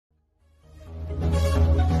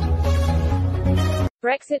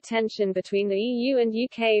Brexit tension between the EU and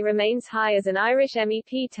UK remains high as an Irish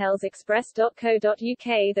MEP tells Express.co.uk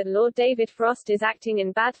that Lord David Frost is acting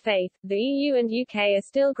in bad faith. The EU and UK are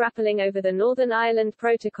still grappling over the Northern Ireland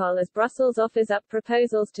Protocol as Brussels offers up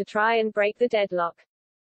proposals to try and break the deadlock.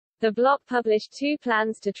 The bloc published two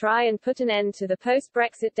plans to try and put an end to the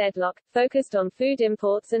post-Brexit deadlock, focused on food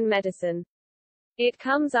imports and medicine. It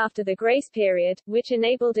comes after the grace period, which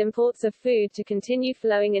enabled imports of food to continue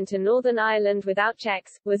flowing into Northern Ireland without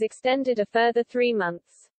checks, was extended a further 3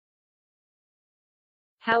 months.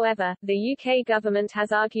 However, the UK government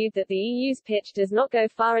has argued that the EU's pitch does not go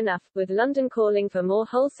far enough, with London calling for more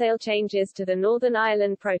wholesale changes to the Northern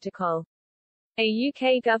Ireland Protocol. A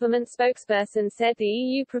UK government spokesperson said the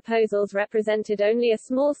EU proposals represented only a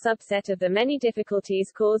small subset of the many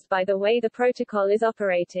difficulties caused by the way the protocol is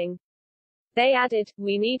operating. They added,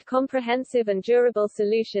 "We need comprehensive and durable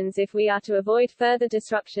solutions if we are to avoid further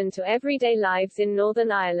disruption to everyday lives in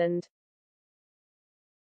Northern Ireland."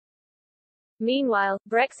 Meanwhile,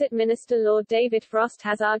 Brexit Minister Lord David Frost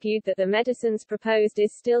has argued that the medicines proposed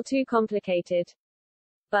is still too complicated.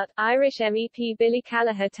 But, Irish MEP Billy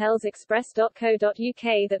Callagher tells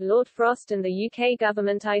Express.co.uk that Lord Frost and the UK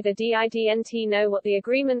government either didn't know what the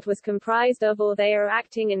agreement was comprised of or they are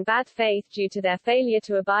acting in bad faith due to their failure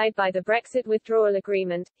to abide by the Brexit withdrawal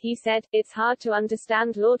agreement. He said, "It's hard to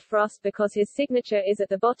understand Lord Frost because his signature is at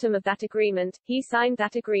the bottom of that agreement. He signed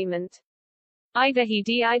that agreement. Either he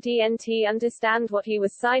didn't understand what he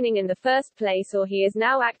was signing in the first place or he is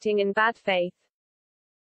now acting in bad faith.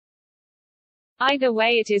 Either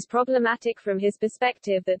way it is problematic from his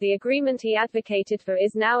perspective that the agreement he advocated for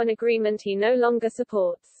is now an agreement he no longer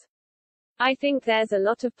supports. I think there's a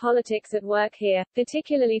lot of politics at work here,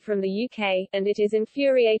 particularly from the UK, and it is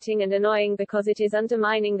infuriating and annoying because it is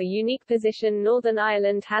undermining the unique position Northern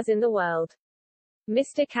Ireland has in the world."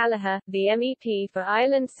 Mr. Callagher, the MEP for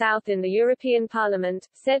Ireland South in the European Parliament,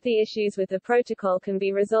 said the issues with the protocol can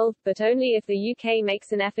be resolved but only if the UK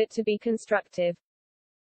makes an effort to be constructive.